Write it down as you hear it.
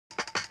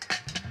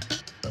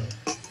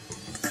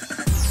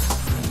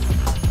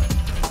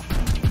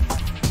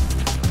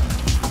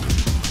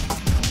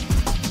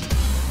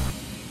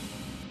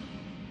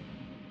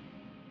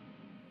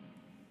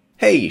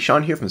Hey,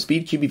 Sean here from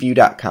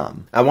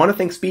SpeedCubeReview.com. I want to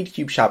thank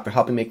SpeedCubeShop for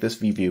helping make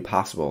this review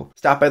possible.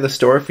 Stop by the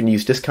store and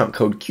use discount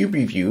code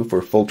CubeReview for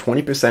a full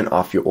 20%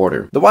 off your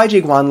order. The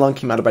YJ GuanLong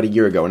came out about a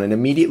year ago and it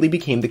immediately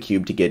became the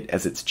cube to get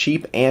as it's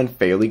cheap and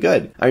fairly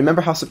good. I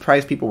remember how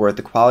surprised people were at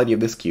the quality of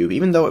this cube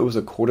even though it was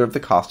a quarter of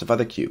the cost of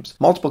other cubes.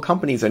 Multiple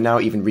companies are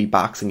now even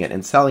reboxing it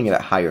and selling it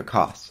at higher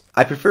costs.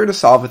 I prefer to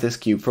solve with this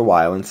cube for a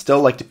while and still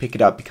like to pick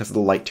it up because of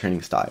the light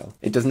turning style.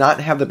 It does not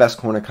have the best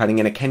corner cutting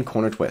and it can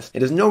corner twist.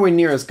 It is nowhere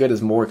near as good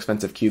as more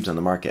expensive cubes on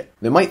the market.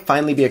 There might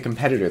finally be a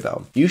competitor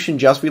though. Yuxin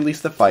just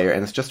released the Fire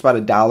and it's just about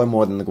 $1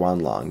 more than the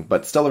GuanLong,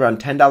 but still around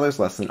 $10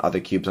 less than other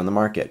cubes on the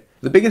market.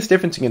 The biggest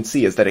difference you can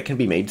see is that it can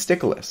be made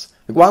stickerless.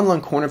 The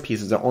GuanLong corner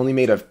pieces are only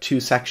made of 2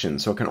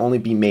 sections, so it can only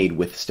be made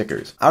with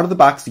stickers. Out of the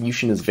box, the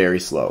Yuxin is very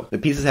slow. The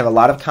pieces have a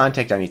lot of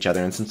contact on each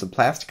other, and since the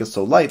plastic is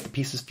so light, the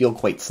pieces feel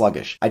quite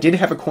sluggish. I did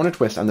have a corner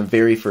twist on the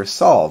very first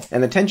solve,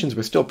 and the tensions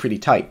were still pretty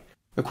tight.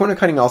 The corner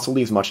cutting also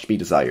leaves much to be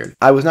desired.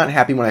 I was not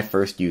happy when I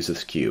first used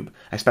this cube.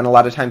 I spent a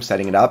lot of time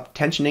setting it up,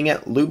 tensioning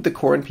it, lubed the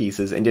core in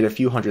pieces, and did a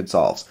few hundred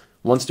solves.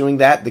 Once doing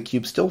that, the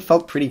cube still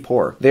felt pretty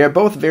poor. They are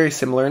both very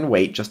similar in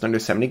weight, just under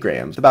 70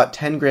 grams, about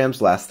 10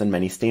 grams less than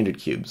many standard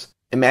cubes.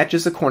 It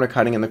matches the corner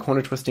cutting and the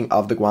corner twisting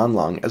of the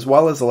GuanLong, as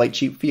well as the light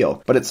cheap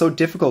feel, but it's so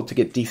difficult to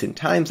get decent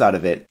times out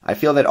of it, I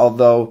feel that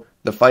although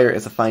the Fire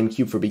is a fine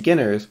cube for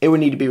beginners, it would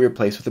need to be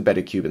replaced with a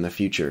better cube in the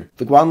future.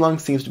 The GuanLong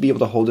seems to be able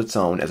to hold its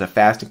own as a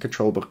fast and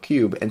controllable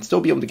cube and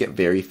still be able to get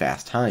very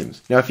fast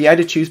times. Now if you had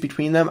to choose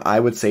between them, I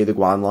would say the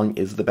GuanLong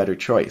is the better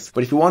choice,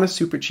 but if you want a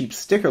super cheap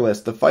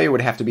stickerless, the Fire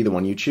would have to be the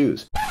one you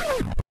choose.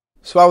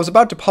 So I was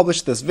about to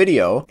publish this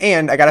video,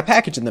 and I got a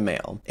package in the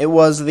mail. It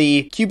was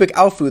the cubic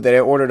Alfu that I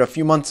ordered a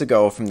few months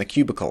ago from the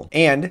Cubicle,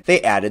 and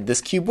they added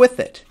this cube with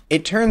it.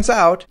 It turns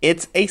out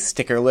it's a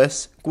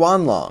stickerless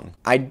GuanLong.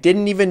 I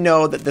didn't even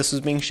know that this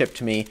was being shipped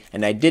to me,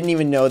 and I didn't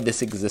even know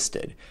this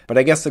existed. But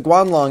I guess the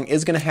GuanLong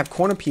is going to have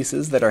corner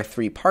pieces that are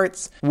 3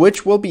 parts,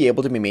 which will be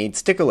able to be made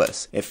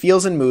stickerless. It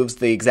feels and moves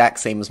the exact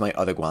same as my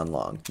other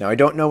GuanLong. Now I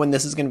don't know when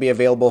this is going to be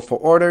available for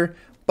order,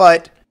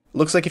 but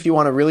looks like if you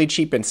want a really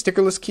cheap and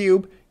stickerless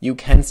cube, you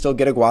can still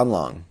get a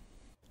GuanLong.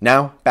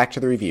 Now, back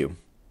to the review.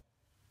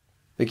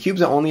 The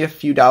cubes are only a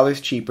few dollars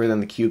cheaper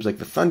than the cubes like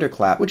the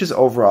Thunderclap, which is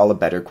overall a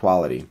better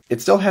quality.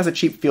 It still has a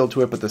cheap feel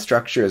to it, but the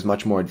structure is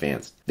much more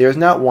advanced. There is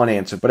not one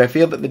answer, but I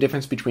feel that the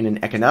difference between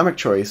an economic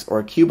choice or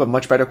a cube of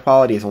much better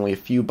quality is only a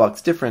few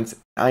bucks difference.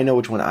 I know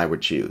which one I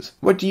would choose.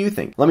 What do you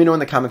think? Let me know in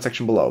the comment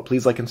section below.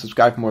 Please like and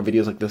subscribe for more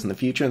videos like this in the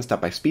future, and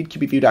stop by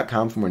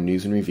SpeedCubeReview.com for more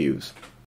news and reviews.